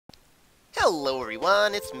Hello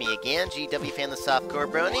everyone, it's me again, GW Fan the Softcore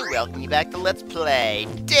Brony, welcoming you back to Let's Play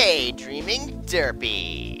Daydreaming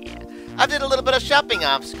Derpy. I did a little bit of shopping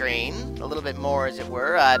off screen, a little bit more as it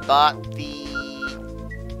were. I bought the,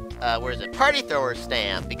 party thrower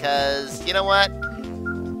stamp, because, you know what?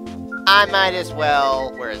 I might as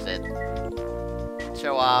well,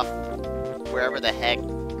 show off wherever the heck,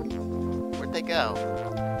 where'd they go?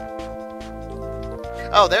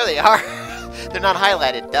 Oh, there they are! They're not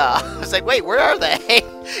highlighted, duh. I was like, wait, where are they?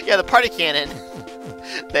 Yeah, the party cannon.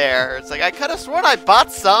 There. It's like, I could have sworn I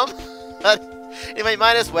bought some. But anyway,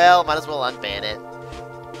 might as well unban it.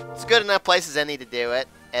 It's a good enough place as any to do it.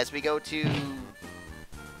 As we go to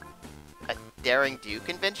a Daring Do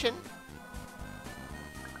convention.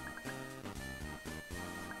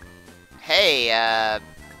 Hey, yeah,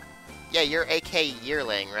 you're AK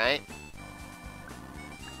Yearling, right?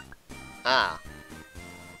 Ah.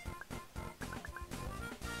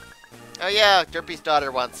 Oh yeah, Derpy's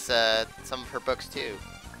daughter wants some of her books too.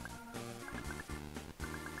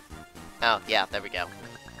 Oh, yeah, there we go.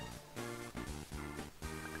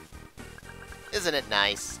 Isn't it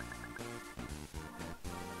nice?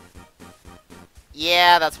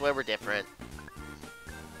 Yeah, that's why we're different.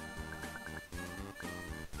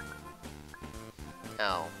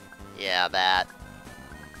 Oh, yeah, that.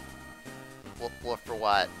 Well, for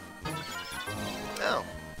what? Oh.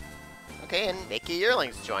 Okay, and Nikki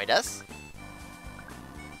Yearling's joined us.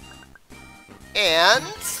 And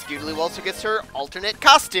Scootaloo also gets her alternate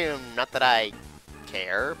costume. Not that I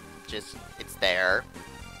care, just it's there.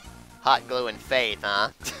 Hot glue and faith,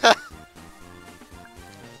 huh?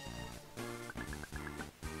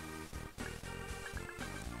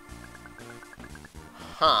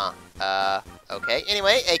 Huh. Okay.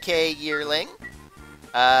 Anyway, AK Yearling.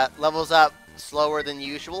 Levels up slower than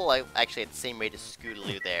usual. Actually, at the same rate as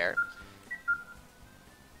Scootaloo there.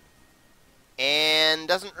 And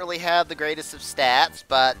doesn't really have the greatest of stats,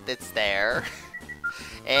 but it's there.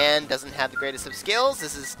 And doesn't have the greatest of skills.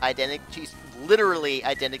 This is identical. She's literally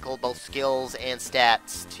identical, both skills and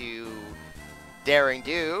stats, to Daring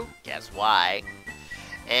Do. Guess why?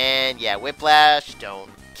 And yeah, Whiplash,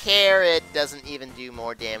 don't care. It doesn't even do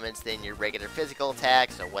more damage than your regular physical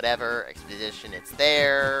attack, so whatever. Expedition, it's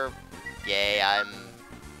there. Yay, I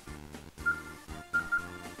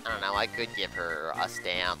don't know, I could give her a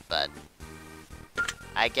stamp, but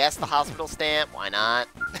I guess the hospital stamp, why not?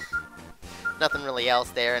 Nothing really else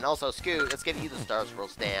there. And also, Scoot, let's give you the Star Swirl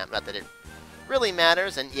stamp. Not that it really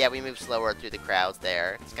matters. And yeah, we move slower through the crowds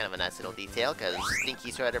there. It's kind of a nice little detail, because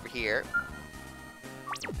Stinky's right over here.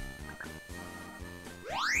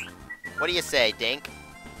 What do you say, Dink?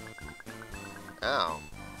 Oh.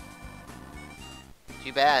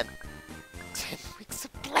 Too bad. 10 weeks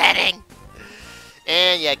of planning!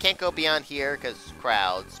 And yeah, can't go beyond here, because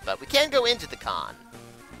crowds. But we can go into the con.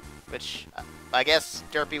 Which, I guess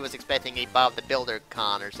Derpy was expecting a Bob the Builder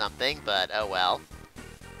con or something, but oh well.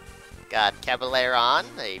 Got Cavalier on,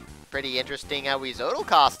 a pretty interesting Wizodal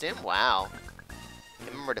costume, wow.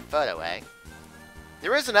 Commemorative photo, eh?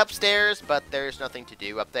 There is an upstairs, but there's nothing to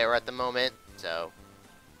do up there at the moment, so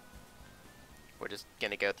we're just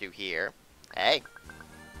gonna go through here. Hey.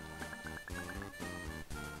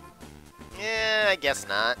 Yeah, I guess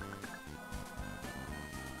not.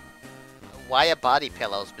 Why a body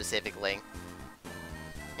pillow, specifically?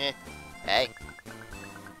 Hey.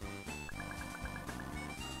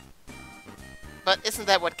 But isn't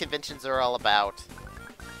that what conventions are all about?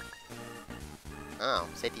 Oh,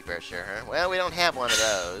 safety brochure, huh? Well, we don't have one of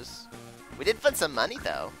those. We did find some money,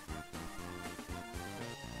 though.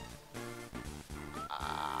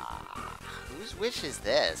 Whose wish is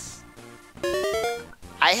this?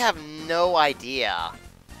 I have no idea.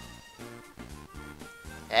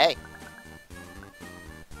 Hey.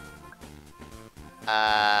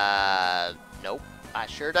 Nope. I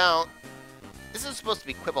sure don't. This is supposed to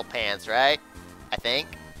be Quibble Pants, right? I think.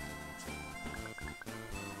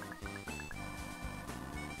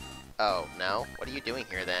 Oh, no? What are you doing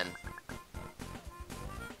here, then?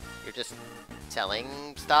 You're just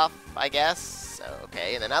selling stuff, I guess?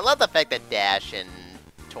 Okay, and then I love the fact that Dash and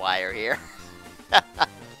Twy are here.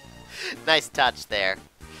 Nice touch there.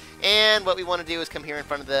 And what we want to do is come here in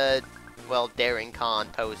front of the, well, Daring Con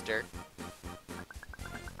poster.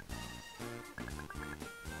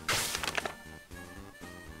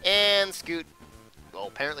 And Scoot, well,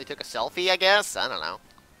 apparently took a selfie, I guess? I don't know.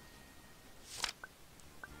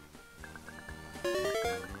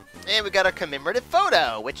 And we got our commemorative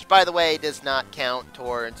photo, which, by the way, does not count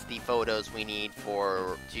towards the photos we need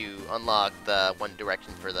to unlock the One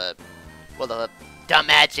Direction for the, well, the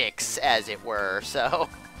magics, as it were, so.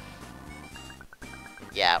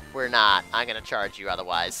 Yeah, we're not. I'm gonna charge you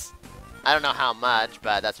otherwise. I don't know how much,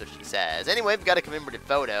 but that's what she says. Anyway, we've got a commemorative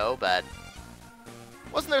photo, but...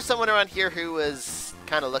 Wasn't there someone around here who was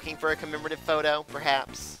kind of looking for a commemorative photo,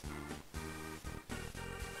 perhaps?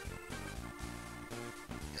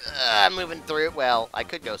 I'm moving through. Well, I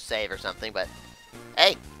could go save or something, but...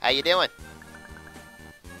 Hey, how you doing?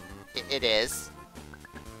 It is.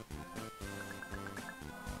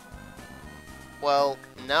 Well,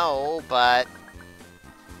 no, but...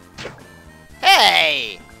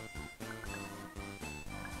 Hey!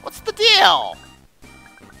 What's the deal?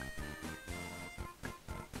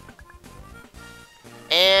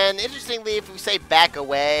 And interestingly, if we say back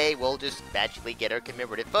away, we'll just magically get our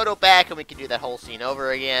commemorative photo back, and we can do that whole scene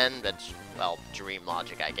over again. That's, well, dream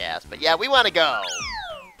logic, I guess. But yeah, we want to go.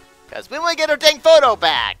 Because we want to get our dang photo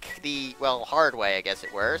back. The, well, hard way, I guess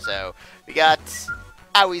it were. So, we got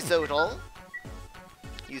Owie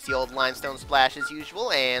Use the old limestone splash as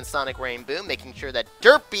usual, and Sonic Rain Boom, making sure that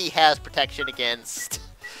Derpy has protection against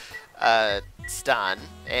stun.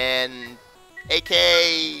 And AK...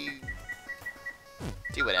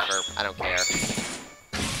 do whatever. I don't care.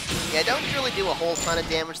 Yeah, don't really do a whole ton of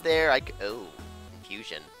damage there. Oh,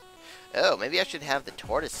 confusion. Oh, maybe I should have the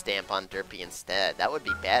tortoise stamp on Derpy instead. That would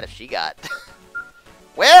be bad if she got...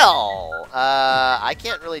 Well, I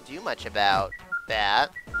can't really do much about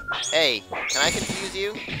that. Hey, can I confuse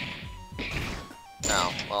you?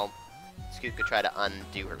 Oh, well, Scoot could try to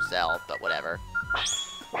undo herself, but whatever.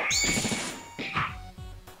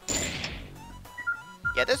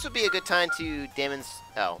 Yeah, this would be a good time to demonstrate...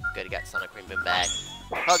 Oh, good, I got Sonic Rain Boom back.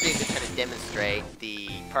 Probably be a good time to demonstrate the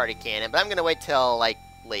party cannon, but I'm gonna wait till, like,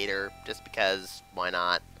 later, just because, why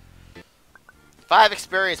not? 5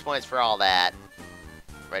 experience points for all that.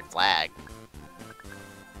 Red flag.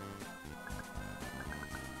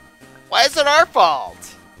 Why is it our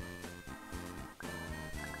fault?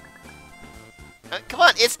 Come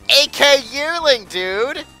on, it's AK Yearling,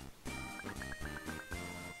 dude!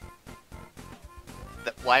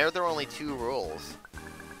 Why are there only 2 rules?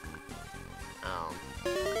 Oh.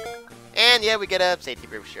 And yeah, we get a safety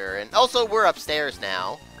brochure. And also, we're upstairs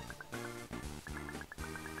now.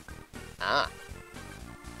 Ah.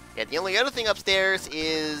 Yeah, the only other thing upstairs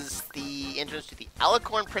is the entrance to the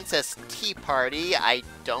Alicorn Princess Tea Party. I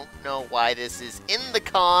don't know why this is in the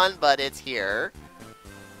con, but it's here.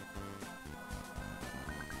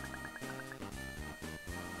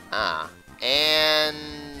 Ah. And...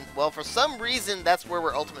 well, for some reason, that's where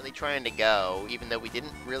we're ultimately trying to go, even though we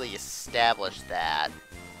didn't really establish that.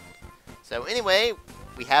 So anyway,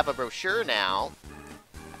 we have a brochure now.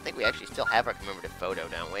 I think we actually still have our commemorative photo,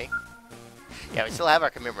 don't we? Yeah, we still have our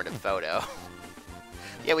commemorative photo.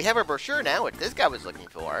 Yeah, we have our brochure now, which this guy was looking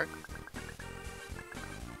for.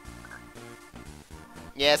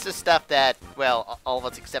 Yeah, it's just stuff that, well, all of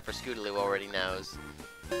us except for Scootaloo already knows.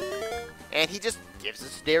 And he just gives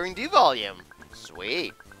us Daring Do volume.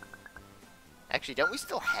 Sweet. Actually, don't we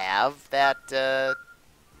still have that,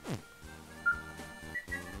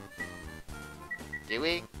 do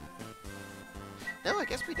we? No, I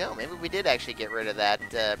guess we don't. Maybe we did actually get rid of that,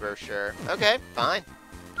 brochure. Okay, fine.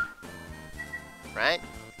 Right?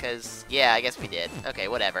 Because, yeah, I guess we did. Okay,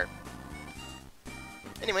 whatever.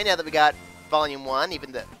 Anyway, now that we got Volume 1,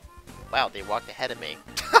 even though... Wow, they walked ahead of me.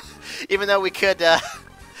 Even though we could,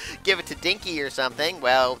 give it to Dinky or something,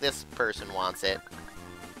 well, this person wants it.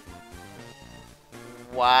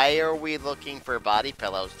 Why are we looking for body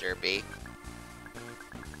pillows, Derpy?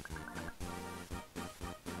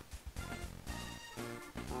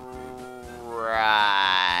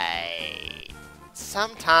 Right.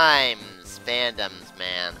 Sometimes fandoms,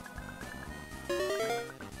 man.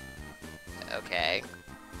 Okay.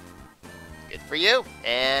 Good for you.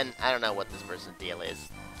 And I don't know what this person's deal is.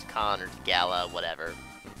 It's Con or Gala, whatever.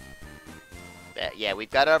 But yeah, we've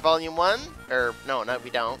got our Volume 1. Or, no, we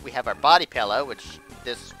don't. We have our body pillow, which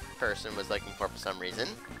this person was looking for some reason.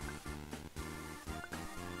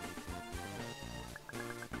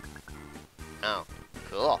 Oh,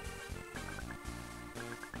 cool.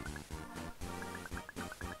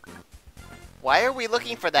 Why are we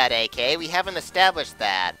looking for that, AK? We haven't established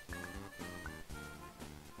that.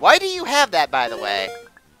 Why do you have that, by the way?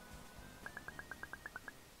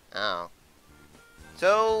 Oh.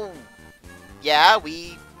 So, yeah,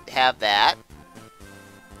 we have that.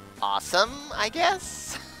 Awesome, I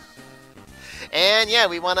guess? And yeah,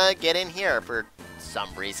 we want to get in here for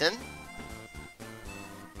some reason.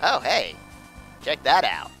 Oh, hey. Check that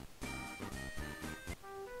out.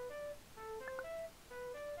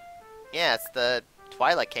 Yeah, it's the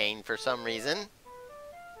Twilight Cane for some reason.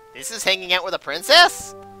 This is hanging out with a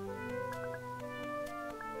princess?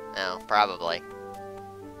 Oh, probably.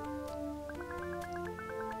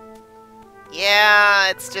 Yeah,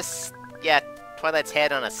 it's just... Yeah, Twilight's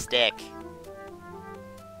head on a stick.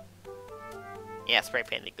 Yeah, spray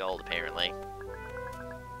painted gold, apparently.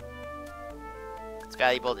 It's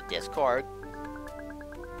valuable to Discord.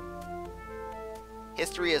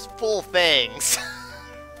 History is full things.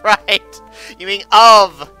 Right? You mean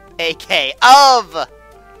of, AK. Of!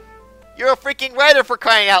 You're a freaking writer, for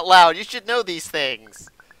crying out loud. You should know these things.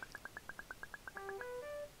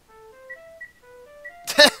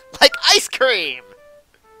 Like ice cream!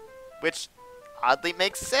 Which oddly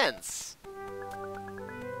makes sense.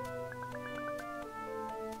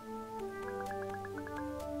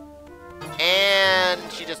 And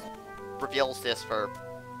she just reveals this for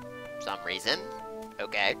some reason.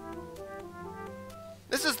 Okay.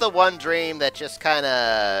 This is the one dream that just kind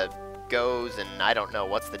of goes, and I don't know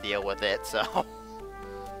what's the deal with it, so...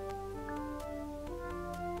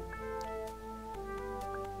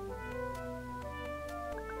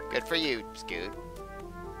 Good for you, Scoot.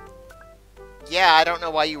 Yeah, I don't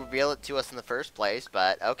know why you revealed it to us in the first place,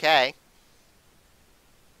 but okay.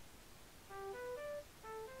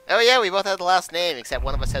 Oh yeah, we both have the last name, except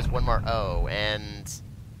one of us has one more O, and...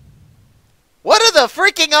 What are the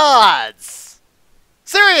freaking odds?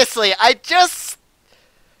 Seriously, I just...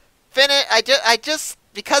 I just,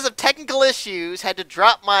 because of technical issues, had to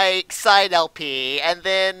drop my side LP, and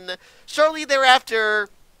then, shortly thereafter,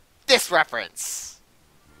 this reference.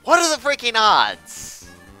 What are the freaking odds?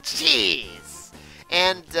 Jeez.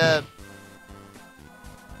 And,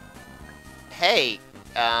 hey,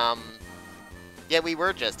 yeah, we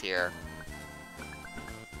were just here.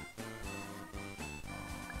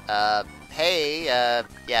 Hey,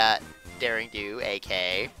 yeah, Daring Do,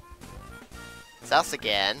 AK. It's us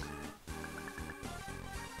again.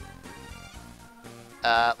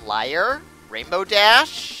 Liar, Rainbow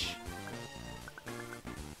Dash,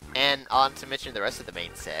 and on to mention the rest of the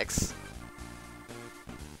main six.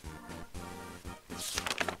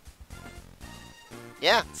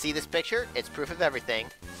 Yeah, see this picture? It's proof of everything.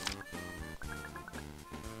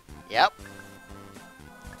 Yep.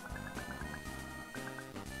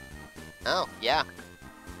 Oh, yeah.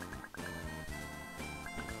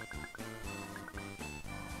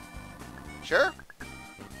 Sure.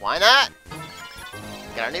 Why not?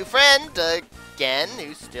 Got our new friend, again,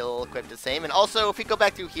 who's still equipped the same. And also, if we go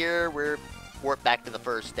back through here, we're warped back to the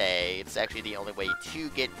first day. It's actually the only way to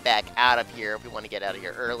get back out of here if we want to get out of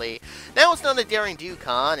here early. Now it's not a Daring Do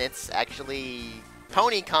Con, it's actually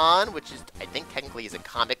Pony Con, which is, I think, technically is a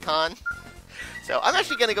Comic Con. So I'm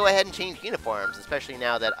actually going to go ahead and change uniforms, especially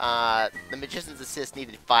now that the Magician's Assist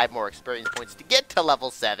needed 5 more experience points to get to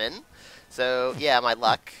level 7. So, yeah, my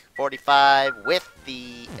luck, 45 with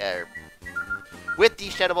the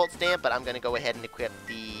Shadow Bolt stamp, but I'm going to go ahead and equip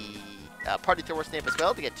the Party Thrower stamp as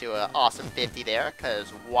well to get to an awesome 50 there, because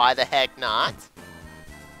why the heck not?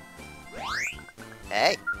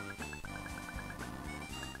 Hey.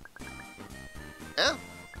 Oh,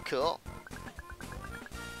 cool.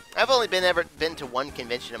 I've only been to one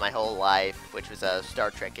convention in my whole life, which was a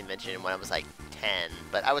Star Trek convention when I was like 10.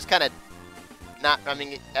 But I was kind of not. I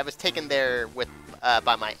mean, I was taken there with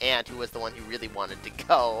by my aunt, who was the one who really wanted to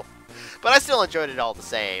go. But I still enjoyed it all the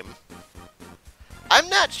same. I'm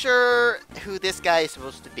not sure who this guy is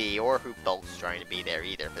supposed to be, or who Bulk's trying to be there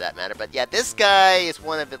either, for that matter. But yeah, this guy is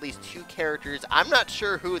one of at least 2 characters. I'm not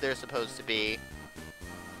sure who they're supposed to be.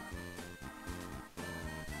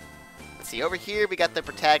 See, over here we got the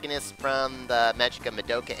protagonist from the Magica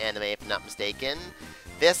Madoka anime, if I'm not mistaken.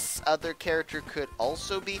 This other character could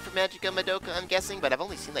also be from Magica Madoka, I'm guessing, but I've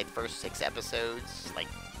only seen like the first 6 episodes, like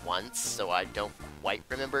once, so I don't quite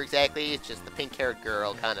remember exactly. It's just the pink-haired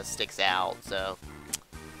girl kind of sticks out, so.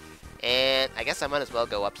 And I guess I might as well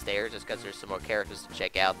go upstairs just because there's some more characters to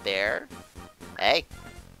check out there. Hey.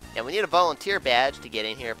 And we need a volunteer badge to get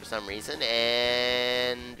in here for some reason,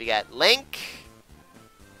 and we got Link.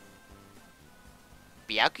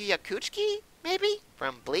 Byaku Yakuchiki, maybe?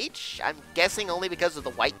 From Bleach? I'm guessing only because of the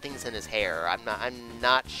white things in his hair. I'm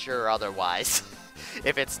not sure otherwise.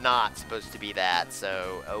 If it's not supposed to be that,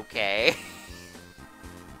 so okay.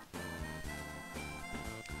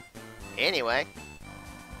 Anyway.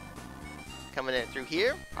 Coming in through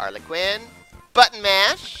here, Harlequin. Button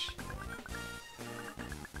Mash.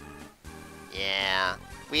 Yeah,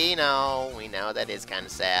 we know that is kind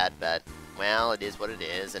of sad, but well, it is what it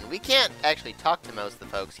is, and we can't actually talk to most of the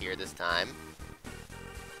folks here this time.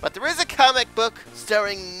 But there is a comic book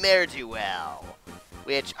starring Ne'er-do-well,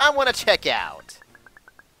 which I want to check out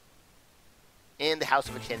in the House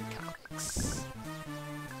of Enchanted Comics.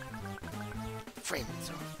 Friends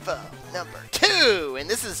or Foe number 2! And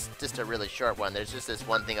this is just a really short one. There's just this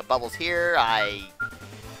one thing of bubbles here. I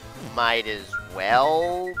might as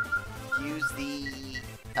well use the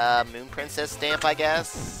Moon Princess stamp, I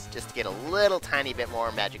guess, just to get a little tiny bit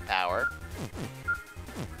more magic power.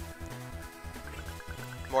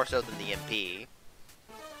 More so than the MP.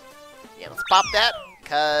 Yeah, let's pop that,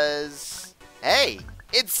 because, hey,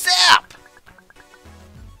 it's Zap!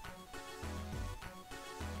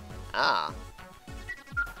 Ah.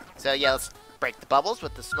 So, yeah, let's break the bubbles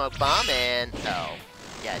with the smoke bomb, and, oh,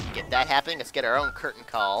 yeah, to get that happening, let's get our own curtain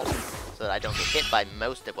call, so that I don't get hit by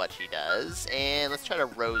most of what she does, and let's try to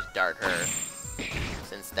Rose Dart her,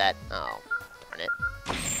 since that, oh, darn it.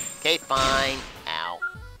 Okay, fine. Ow.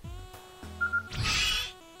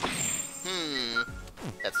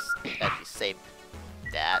 That's actually saved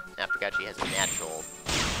that. I forgot she has a natural.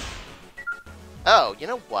 Oh, you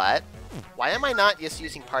know what? Why am I not just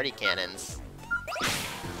using party cannons?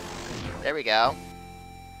 There we go.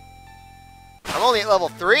 I'm only at level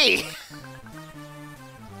 3!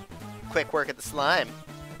 Quick work at the slime.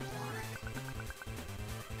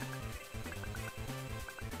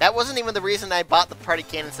 That wasn't even the reason I bought the party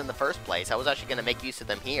cannons in the first place. I was actually going to make use of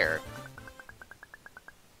them here.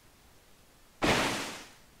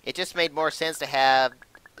 It just made more sense to have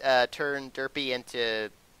turn Derpy into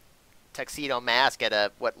Tuxedo Mask at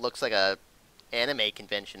a what looks like a anime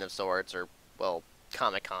convention of sorts, or, well,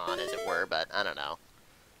 Comic-Con, as it were, but I don't know.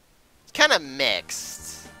 It's kind of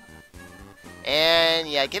mixed. And,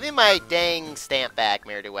 yeah, give me my dang stamp back,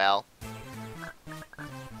 Ne'er-do-well.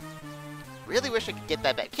 Really wish I could get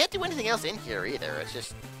that back. Can't do anything else in here, either. It's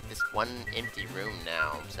just this one empty room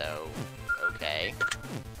now, so, okay.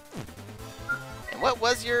 And what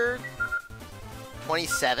was your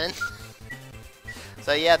 27?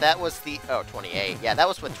 So yeah, that was the, oh, 28. Yeah, that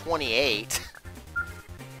was with 28.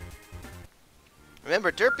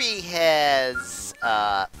 Remember, Derpy has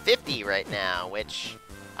 50 right now, which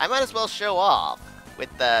I might as well show off with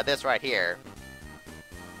this right here.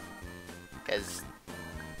 Because,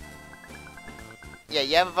 yeah,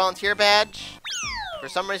 you have a volunteer badge. For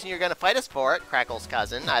some reason, you're going to fight us for it, Crackle's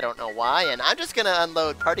cousin. I don't know why. And I'm just going to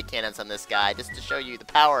unload party cannons on this guy just to show you the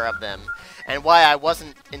power of them and why I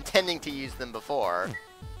wasn't intending to use them before.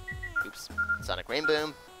 Oops. Sonic Rain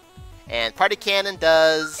Boom. And party cannon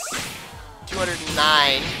does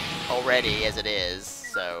 209 already as it is.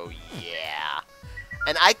 So, yeah.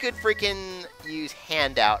 And I could freaking use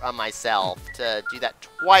Handout on myself to do that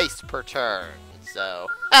twice per turn. So,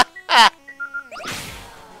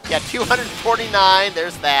 yeah, 249,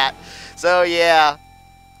 there's that. So, yeah.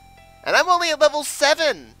 And I'm only at level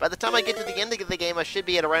 7. By the time I get to the end of the game, I should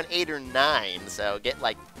be at around 8 or 9. So, get,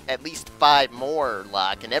 like, at least 5 more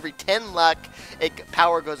luck. And every 10 luck,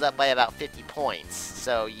 power goes up by about 50 points.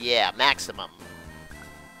 So, yeah, maximum.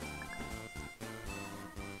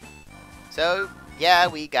 So, yeah,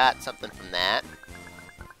 we got something from that.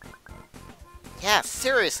 Yeah,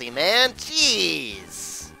 seriously, man. Jeez.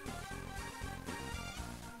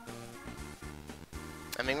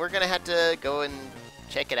 I mean, we're going to have to go and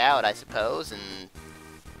check it out, I suppose, and,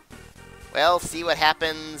 well, see what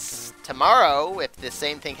happens tomorrow, if the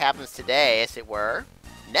same thing happens today, as it were,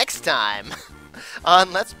 next time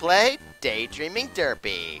on Let's Play Daydreaming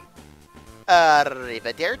Derpy.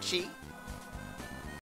 Arrivederci.